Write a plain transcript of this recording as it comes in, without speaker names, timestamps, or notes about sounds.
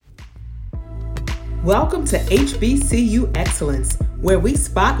Welcome to HBCU Excellence, where we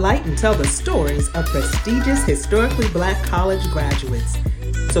spotlight and tell the stories of prestigious historically Black college graduates.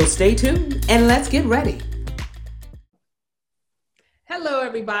 So stay tuned and let's get ready. Hello,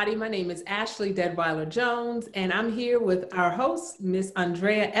 everybody. My name is Ashley Deadweiler Jones, and I'm here with our host, Miss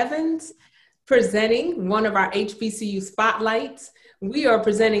Andrea Evans, presenting one of our HBCU spotlights. We are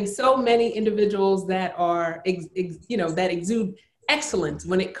presenting so many individuals that are, that exude excellence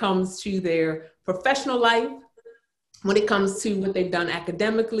when it comes to their professional life, when it comes to what they've done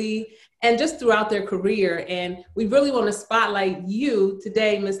academically, and just throughout their career. And we really want to spotlight you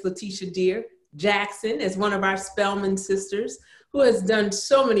today, Miss Letitia Deer Jackson, as one of our Spelman sisters, who has done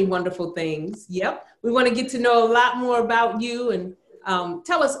so many wonderful things. Yep, we want to get to know a lot more about you and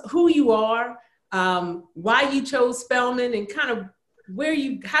tell us who you are, why you chose Spelman, and kind of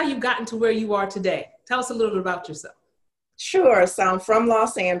how you've gotten to where you are today. Tell us a little bit about yourself. Sure. So I'm from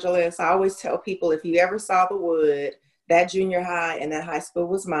Los Angeles. I always tell people, if you ever saw The Wood, that junior high and that high school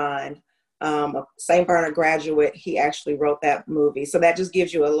was mine. A St. Bernard graduate, he actually wrote that movie. So that just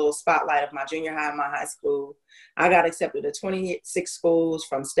gives you a little spotlight of my junior high and my high school. I got accepted to 26 schools,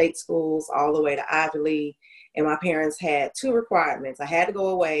 from state schools all the way to Ivy League. And my parents had two requirements. I had to go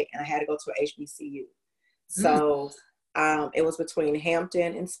away and I had to go to a HBCU. So it was between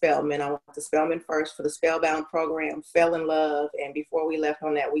Hampton and Spelman. I went to Spelman first for the Spellbound program, fell in love. And before we left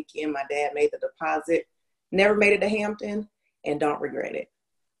on that weekend, my dad made the deposit, never made it to Hampton, and don't regret it.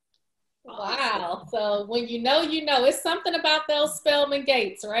 Wow. So when you know, it's something about those Spelman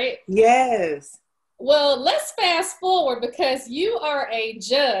gates, right? Yes. Well, let's fast forward, because you are a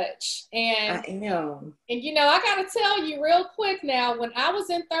judge. And I am. And I got to tell you real quick now, when I was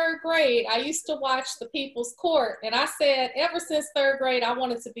in third grade, I used to watch The People's Court. And I said, ever since third grade, I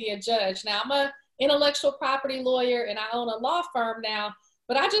wanted to be a judge. Now, I'm a intellectual property lawyer and I own a law firm now.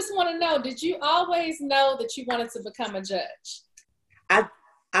 But I just want to know, did you always know that you wanted to become a judge?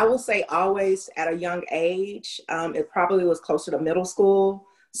 I will say always at a young age. It probably was closer to middle school.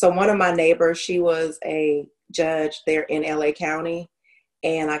 So one of my neighbors, she was a judge there in LA County.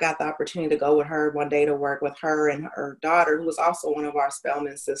 And I got the opportunity to go with her one day to work with her and her daughter, who was also one of our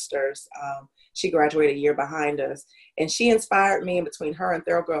Spelman sisters. She graduated a year behind us. And she inspired me. In between her and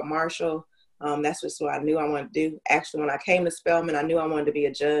Thurgood Marshall, that's just what I knew I wanted to do. Actually, when I came to Spelman, I knew I wanted to be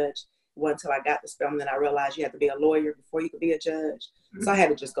a judge. It wasn't until I got to Spelman that I realized you had to be a lawyer before you could be a judge. So I had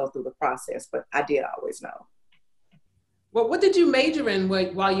to just go through the process, but I did always know. Well, what did you major in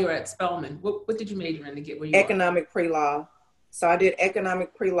while you were at Spelman? What did you major in to get where you Economic pre-law. So I did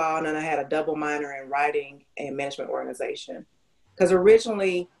economic pre-law, and then I had a double minor in writing and management organization. Because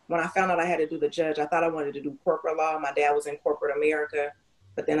originally, when I found out I had to do the judge, I thought I wanted to do corporate law. My dad was in corporate America,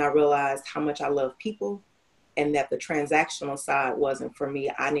 but then I realized how much I love people and that the transactional side wasn't for me.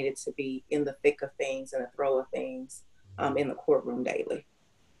 I needed to be in the thick of things and the throw of things in the courtroom daily.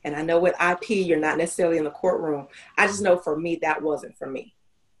 And I know with IP, you're not necessarily in the courtroom. I just know for me, that wasn't for me.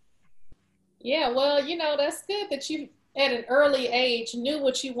 Yeah, well, that's good that you, at an early age, knew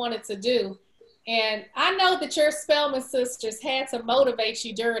what you wanted to do. And I know that your Spelman sisters had to motivate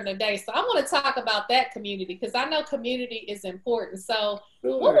you during the day. So I want to talk about that community, because I know community is important. So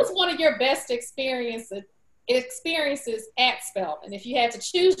What was one of your best experiences at Spelman, if you had to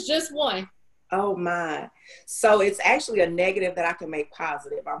choose just one? Oh my. So it's actually a negative that I can make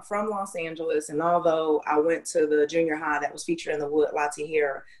positive. I'm from Los Angeles, and although I went to the junior high that was featured in The Wood, La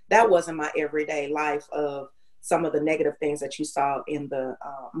Tijera, that wasn't my everyday life of some of the negative things that you saw in the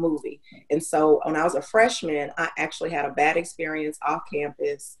movie. And so when I was a freshman, I actually had a bad experience off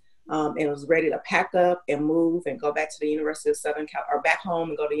campus and was ready to pack up and move and go back to the University of or back home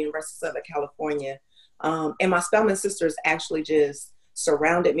and go to the University of Southern California. And my Spelman sisters actually just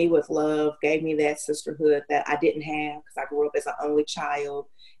surrounded me with love, gave me that sisterhood that I didn't have because I grew up as an only child,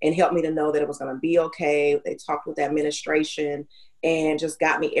 and helped me to know that it was going to be okay. They talked with the administration and just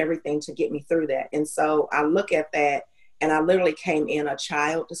got me everything to get me through that. And so I look at that, and I literally came in a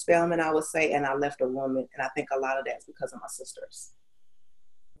child to Spelman, I would say, and I left a woman. And I think a lot of that is because of my sisters.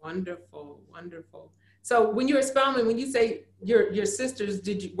 Wonderful, wonderful. So when you were at Spelman, when you say your sisters,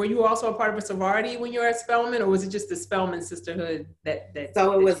 were you also a part of a sorority when you were at Spelman, or was it just the Spelman sisterhood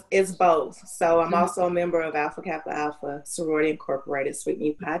it's both. So I'm also a member of Alpha Kappa Alpha Sorority Incorporated,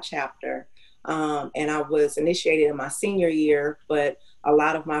 Sweetmeat Pie chapter. And I was initiated in my senior year, but a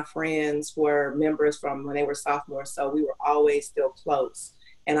lot of my friends were members from when they were sophomores. So we were always still close.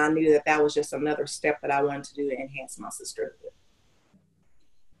 And I knew that was just another step that I wanted to do to enhance my sisterhood.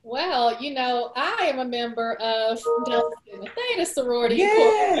 Well, I am a member of Delta Sigma Theta Sorority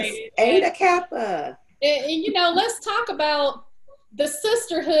Incorporated. Eta Kappa. And let's talk about the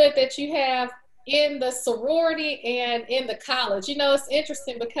sisterhood that you have in the sorority and in the college. You know, it's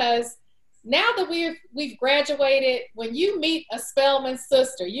interesting because now that we've graduated, when you meet a Spelman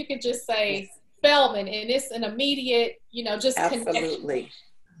sister, you can just say Spelman, and it's an immediate, you know, just Absolutely. connection.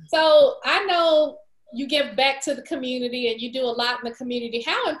 So I know you give back to the community and you do a lot in the community.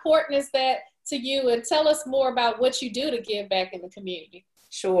 How important is that to you? And tell us more about what you do to give back in the community.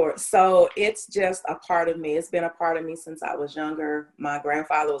 Sure. So it's just a part of me. It's been a part of me since I was younger. My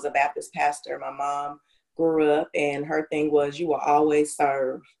grandfather was a Baptist pastor. My mom grew up, and her thing was, you will always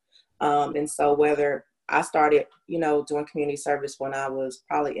serve. And so whether I started, you know, doing community service when I was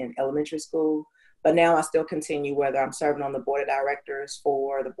probably in elementary school, but now I still continue, whether I'm serving on the board of directors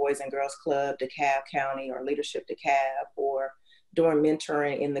for the Boys and Girls Club, DeKalb County, or Leadership DeKalb, or doing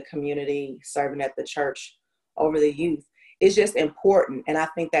mentoring in the community, serving at the church over the youth. It's just important. And I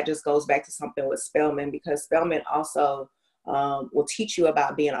think that just goes back to something with Spelman, because Spelman also will teach you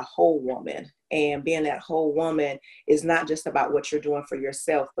about being a whole woman. And being that whole woman is not just about what you're doing for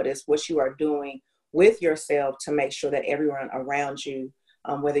yourself, but it's what you are doing with yourself to make sure that everyone around you,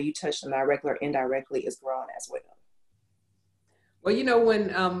 whether you touch them directly or indirectly, is growing as well. Well, you know,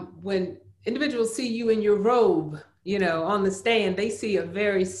 when individuals see you in your robe, you know, on the stand, they see a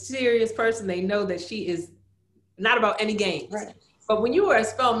very serious person. They know that she is not about any games. Right. But when you were at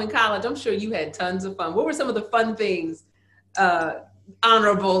Spelman College, I'm sure you had tons of fun. What were some of the fun things,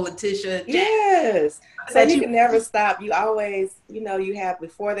 Honorable Letitia? Yes. So you can never stop. You always, you know, you have,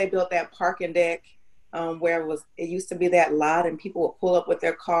 before they built that parking deck, where it used to be that lot, and people would pull up with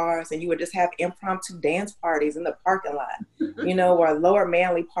their cars, and you would just have impromptu dance parties in the parking lot, you know, or lower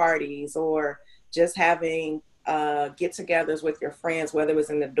Manly parties, or just having get-togethers with your friends, whether it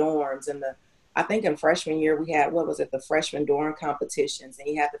was in the dorms. And I think in freshman year we had, the freshman dorm competitions, and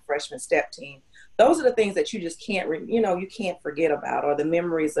you had the freshman step team. Those are the things that you just can't, you can't forget about, or the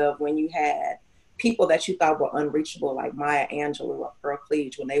memories of when you had people that you thought were unreachable, like Maya Angelou or Pearl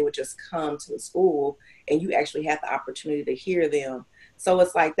Cleage, when they would just come to the school and you actually had the opportunity to hear them. So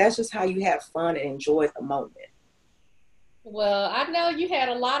it's like, that's just how you have fun and enjoy the moment. Well, I know you had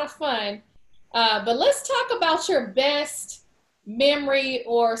a lot of fun, but let's talk about your best memory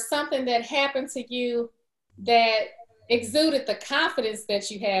or something that happened to you that exuded the confidence that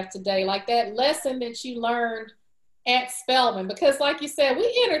you have today, like that lesson that you learned at Spelman. Because like you said,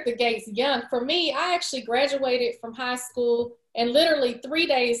 we entered the gates young. For me, I actually graduated from high school, and literally 3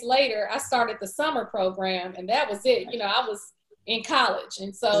 days later, I started the summer program, and that was it. You know, I was in college.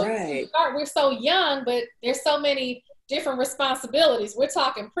 And so we're so young, but there's so many different responsibilities. We're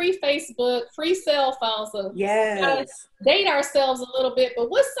talking pre-Facebook, pre-cell phones. So yes, date ourselves a little bit. But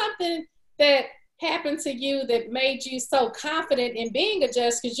what's something that happened to you that made you so confident in being a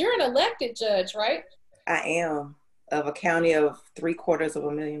judge? Because you're an elected judge, right? I am, of a county of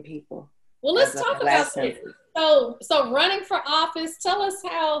 750,000 people. Well, let's talk about this. So running for office, tell us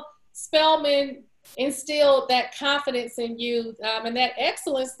how Spelman instilled that confidence in you, and that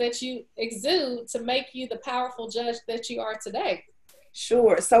excellence that you exude to make you the powerful judge that you are today.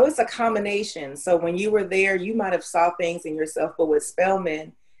 Sure. So it's a combination. So when you were there, you might have saw things in yourself, but with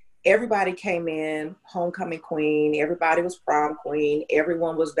Spelman, everybody came in homecoming queen, everybody was prom queen,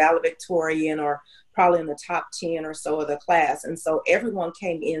 everyone was valedictorian or probably in the top 10 or so of the class. And so everyone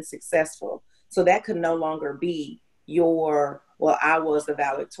came in successful. So that could no longer be I was the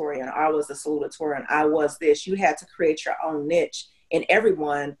valedictorian, I was the salutatorian, I was this. You had to create your own niche in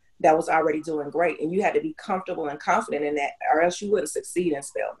everyone that was already doing great. And you had to be comfortable and confident in that, or else you wouldn't succeed in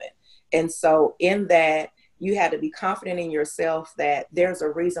Spelman. And so in that, you had to be confident in yourself that there's a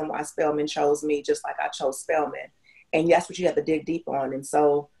reason why Spelman chose me, just like I chose Spelman. And that's what you had to dig deep on. And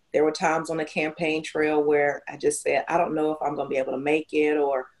so there were times on the campaign trail where I just said, I don't know if I'm going to be able to make it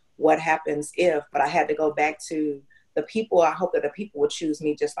or what happens if, but I had to go back to the people. I hope that the people would choose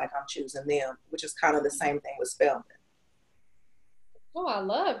me just like I'm choosing them, which is kind of the same thing with Spelman. Oh, I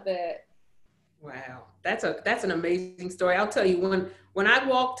love that. Wow, that's an amazing story. I'll tell you, when I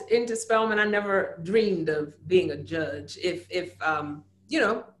walked into Spelman, I never dreamed of being a judge. If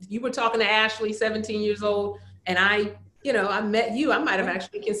you were talking to Ashley, 17 years old, and I met you, I might have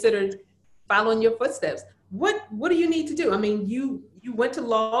actually considered following your footsteps. What do you need to do? I mean, you went to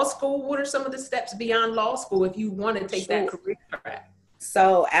law school. What are some of the steps beyond law school if you want to take that career track?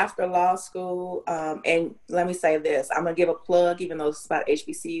 So after law school, and let me say this, I'm going to give a plug, even though it's about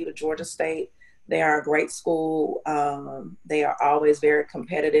HBCU, to Georgia State. They are a great school. They are always very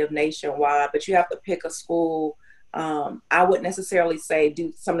competitive nationwide, but you have to pick a school. I wouldn't necessarily say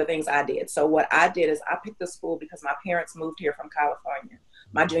do some of the things I did. So what I did is I picked a school because my parents moved here from California,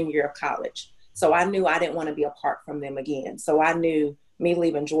 my junior year of college. So I knew I didn't want to be apart from them again. So I knew me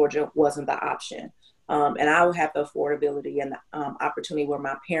leaving Georgia wasn't the option. And I would have the affordability and the opportunity where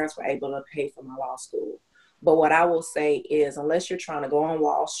my parents were able to pay for my law school. But what I will say is, unless you're trying to go on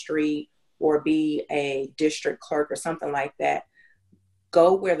Wall Street or be a district clerk or something like that,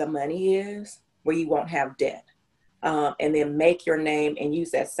 go where the money is, where you won't have debt. And then make your name and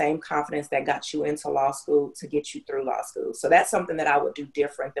use that same confidence that got you into law school to get you through law school. So that's something that I would do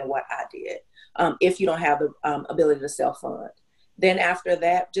different than what I did, if you don't have the ability to self-fund. Then after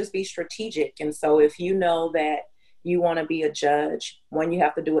that, just be strategic. And so if you know that you want to be a judge, when you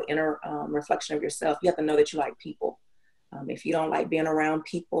have to do an inner reflection of yourself, you have to know that you like people. If you don't like being around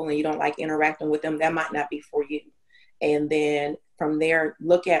people and you don't like interacting with them, that might not be for you. And then from there,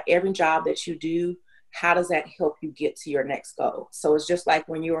 look at every job that you do. How does that help you get to your next goal? So it's just like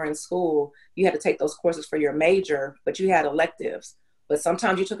when you were in school, you had to take those courses for your major, but you had electives. But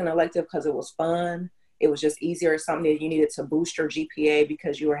sometimes you took an elective because it was fun. It was just easier, something that you needed to boost your GPA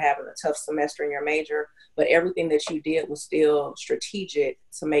because you were having a tough semester in your major. But everything that you did was still strategic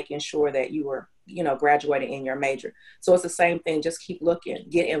to making sure that you were, graduating in your major. So it's the same thing. Just keep looking,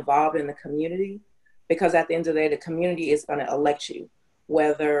 get involved in the community, because at the end of the day, the community is going to elect you.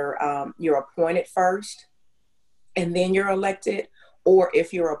 Whether you're appointed first and then you're elected, or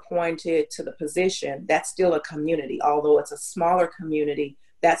if you're appointed to the position, that's still a community. Although it's a smaller community,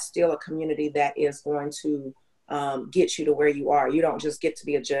 that's still a community that is going to get you to where you are. You don't just get to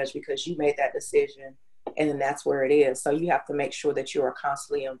be a judge because you made that decision and then that's where it is. So you have to make sure that you are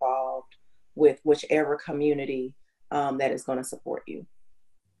constantly involved with whichever community that is going to support you.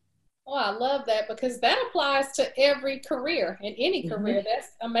 Oh, I love that, because that applies to every career and any career. Mm-hmm. That's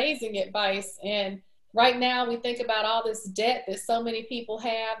amazing advice. And right now we think about all this debt that so many people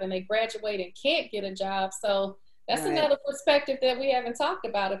have and they graduate and can't get a job. So that's right. Another perspective that we haven't talked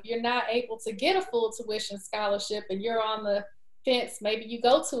about. If you're not able to get a full tuition scholarship and you're on the fence, maybe you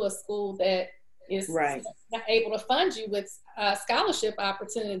go to a school that is right. not able to fund you with scholarship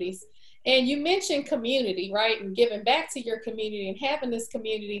opportunities. And you mentioned community, right? And giving back to your community and having this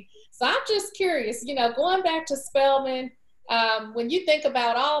community. So I'm just curious, going back to Spelman, when you think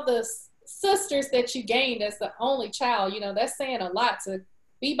about all the sisters that you gained as the only child, that's saying a lot to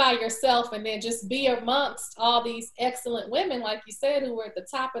be by yourself and then just be amongst all these excellent women, like you said, who were at the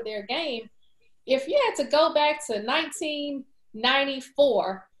top of their game. If you had to go back to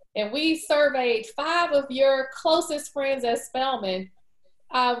 1994 and we surveyed 5 of your closest friends at Spelman,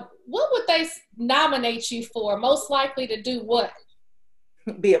 what would they nominate you for? Most likely to do what?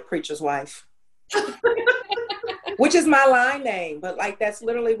 Be a preacher's wife. Which is my line name, but that's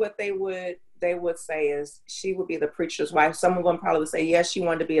literally what they would say is she would be the preacher's wife. Someone would probably say, yes, she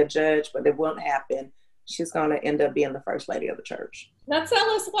wanted to be a judge, but it won't happen. She's going to end up being the first lady of the church. Now tell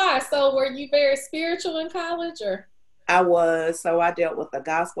us why. So were you very spiritual in college, or? I was. So I dealt with the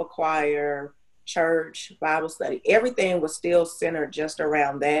gospel choir, church, Bible study. Everything was still centered just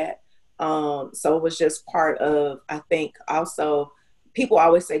around that. So it was just part of, I think also, people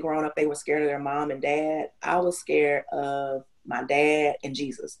always say growing up, they were scared of their mom and dad. I was scared of my dad and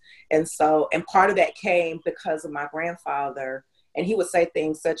Jesus. And part of that came because of my grandfather. And he would say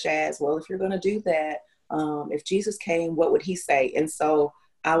things such as, well, if you're going to do that, if Jesus came, what would he say? And so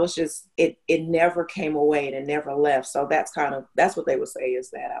I was just, it never came away and it never left. So that's what they would say is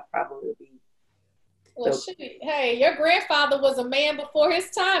that I probably would be. Well, hey, your grandfather was a man before his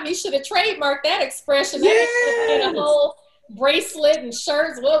time. He should have trademarked that expression. Yes. That a whole bracelet and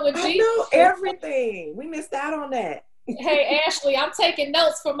shirts. What would you? I know everything. We missed out on that. Hey, Ashley, I'm taking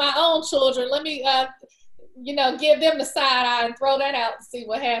notes for my own children. Let me, give them the side eye and throw that out and see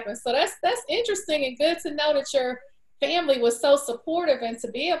what happens. So that's interesting and good to know that your family was so supportive, and to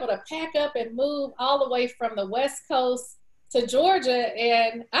be able to pack up and move all the way from the West Coast to Georgia.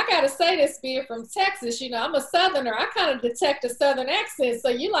 And I got to say this, being from Texas, I'm a Southerner. I kind of detect a Southern accent. So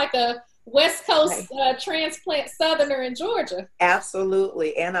you like a West Coast transplant Southerner in Georgia.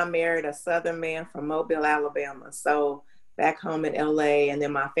 Absolutely. And I married a Southern man from Mobile, Alabama. So back home in LA. And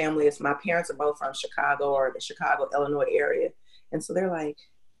then my parents are both from Chicago or the Chicago, Illinois area. And so they're like,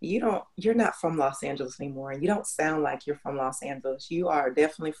 you're not from Los Angeles anymore. And you don't sound like you're from Los Angeles. You are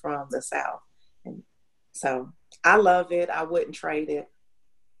definitely from the South. And so I love it. I wouldn't trade it.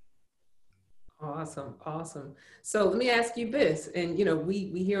 Awesome. So let me ask you this. And,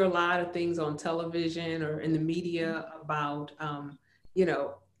 we hear a lot of things on television or in the media about,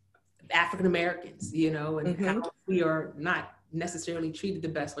 African Americans, and mm-hmm. how we are not necessarily treated the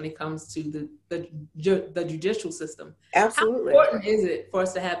best when it comes to the judicial system. Absolutely. How important is it for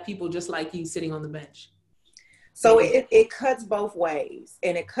us to have people just like you sitting on the bench? So it cuts both ways.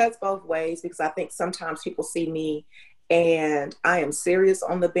 And it cuts both ways because I think sometimes people see me And I am serious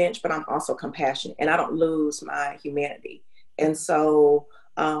on the bench, but I'm also compassionate, and I don't lose my humanity. And so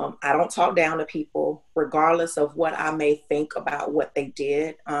I don't talk down to people regardless of what I may think about what they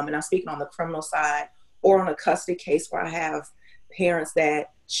did. And I'm speaking on the criminal side or on a custody case where I have parents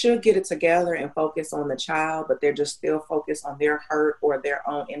that should get it together and focus on the child, but they're just still focused on their hurt or their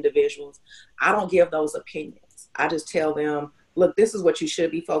own individuals. I don't give those opinions. I just tell them, look, this is what you should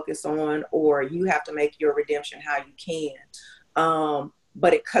be focused on, or you have to make your redemption how you can.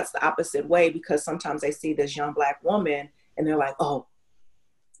 But it cuts the opposite way, because sometimes they see this young Black woman and they're like, oh,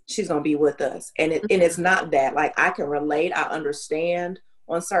 she's going to be with us. And it's not that. Like, I can relate, I understand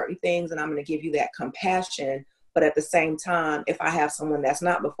on certain things, and I'm going to give you that compassion. But at the same time, if I have someone that's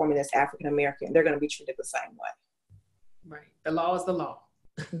not before me that's African American, they're going to be treated the same way. Right. The law is the law.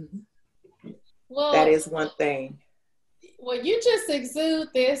 Well, that is one thing. Well, you just exude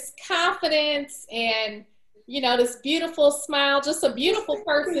this confidence and, this beautiful smile, just a beautiful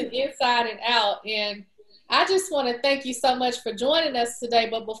person inside and out. And I just want to thank you so much for joining us today.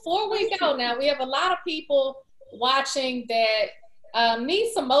 But before we go now, we have a lot of people watching that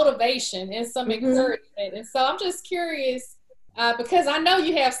need some motivation and some encouragement. And so I'm just curious, because I know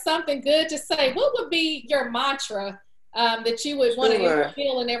you have something good to say. What would be your mantra that you would want to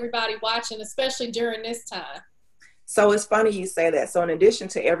instill in everybody watching, especially during this time? So it's funny you say that. So in addition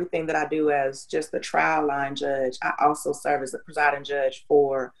to everything that I do as just the trial line judge, I also serve as the presiding judge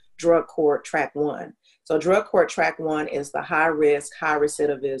for Drug Court Track 1. So Drug Court Track 1 is the high risk, high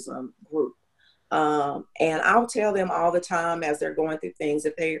recidivism group. And I'll tell them all the time as they're going through things,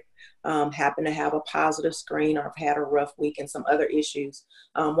 if they happen to have a positive screen or have had a rough week and some other issues,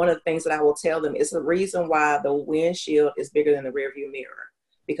 one of the things that I will tell them is the reason why the windshield is bigger than the rearview mirror,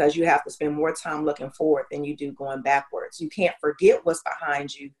 because you have to spend more time looking forward than you do going backwards. You can't forget what's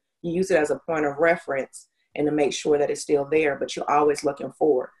behind you. You use it as a point of reference and to make sure that it's still there, but you're always looking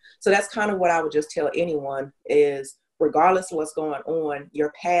forward. So that's kind of what I would just tell anyone is, regardless of what's going on,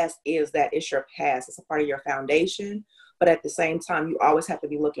 your past is that. It's your past. It's a part of your foundation. But at the same time, you always have to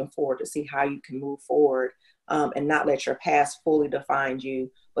be looking forward to see how you can move forward and not let your past fully define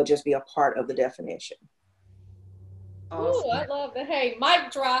you, but just be a part of the definition. Awesome. Ooh, I love that. Hey,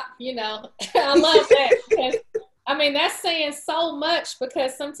 mic drop, I love that. Because, that's saying so much,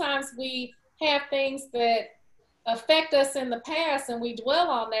 because sometimes we have things that affect us in the past and we dwell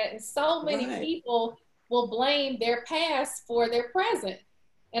on that. And so many people will blame their past for their present.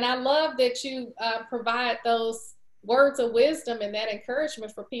 And I love that you provide those words of wisdom and that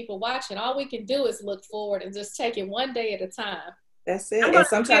encouragement for people watching. All we can do is look forward and just take it one day at a time. That's it. And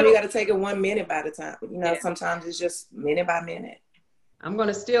sometimes you got to take it 1 minute by the time. Sometimes it's just minute by minute. I'm going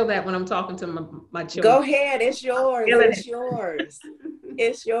to steal that when I'm talking to my children. Go ahead. It's yours. It's yours.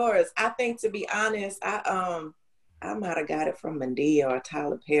 It's yours. I think, to be honest, I might have got it from Medea or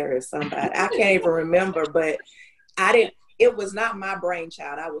Tyler Perry or somebody. I can't even remember, but it was not my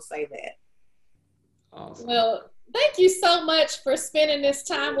brainchild. I will say that. Awesome. Well, thank you so much for spending this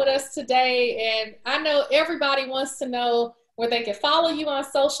time with us today. And I know everybody wants to know where they can follow you on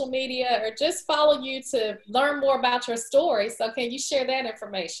social media or just follow you to learn more about your story. So can you share that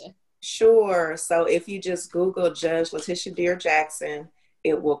information? Sure. So if you just Google Judge Letitia Dear Jackson,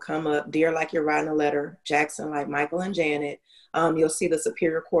 it will come up. Dear like you're writing a letter, Jackson like Michael and Janet. You'll see the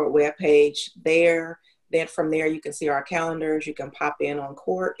Superior Court webpage there. Then from there, you can see our calendars. You can pop in on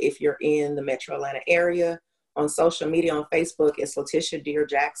court if you're in the Metro Atlanta area. On social media, on Facebook, it's Letitia Dear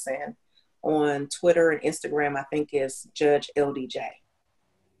Jackson. On Twitter and Instagram, I think it's Judge LDJ.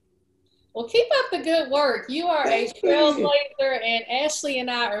 Well, keep up the good work. You are a trailblazer, and Ashley and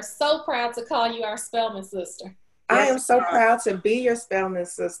I are so proud to call you our Spelman sister. I am so proud to be your Spelman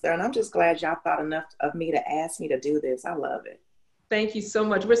sister, and I'm just glad y'all thought enough of me to ask me to do this. I love it. Thank you so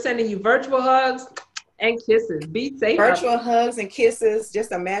much. We're sending you virtual hugs and kisses. Be safe. Virtual hugs and kisses.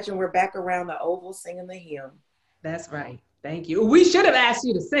 Just imagine we're back around the Oval singing the hymn. That's right. Thank you. We should have asked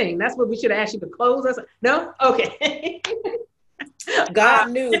you to sing. That's what we should have asked you to close us. No? Okay.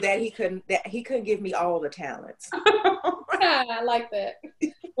 God knew that he couldn't give me all the talents. I like that.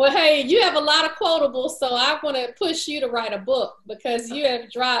 Well, hey, you have a lot of quotables, so I want to push you to write a book, because you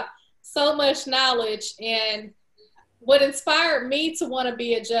have dropped so much knowledge. And what inspired me to want to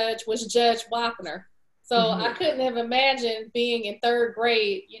be a judge was Judge Wapner. So I couldn't have imagined being in third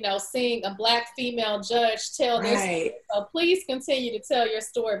grade, seeing a Black female judge tell this story. So please continue to tell your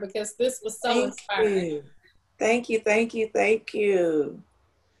story, because this was so inspiring. Thank you. Thank you. Thank you.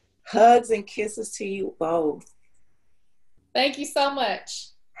 Hugs and kisses to you both. Thank you so much.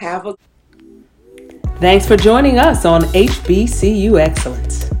 Thanks for joining us on HBCU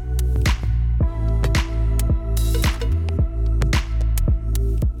Excellence.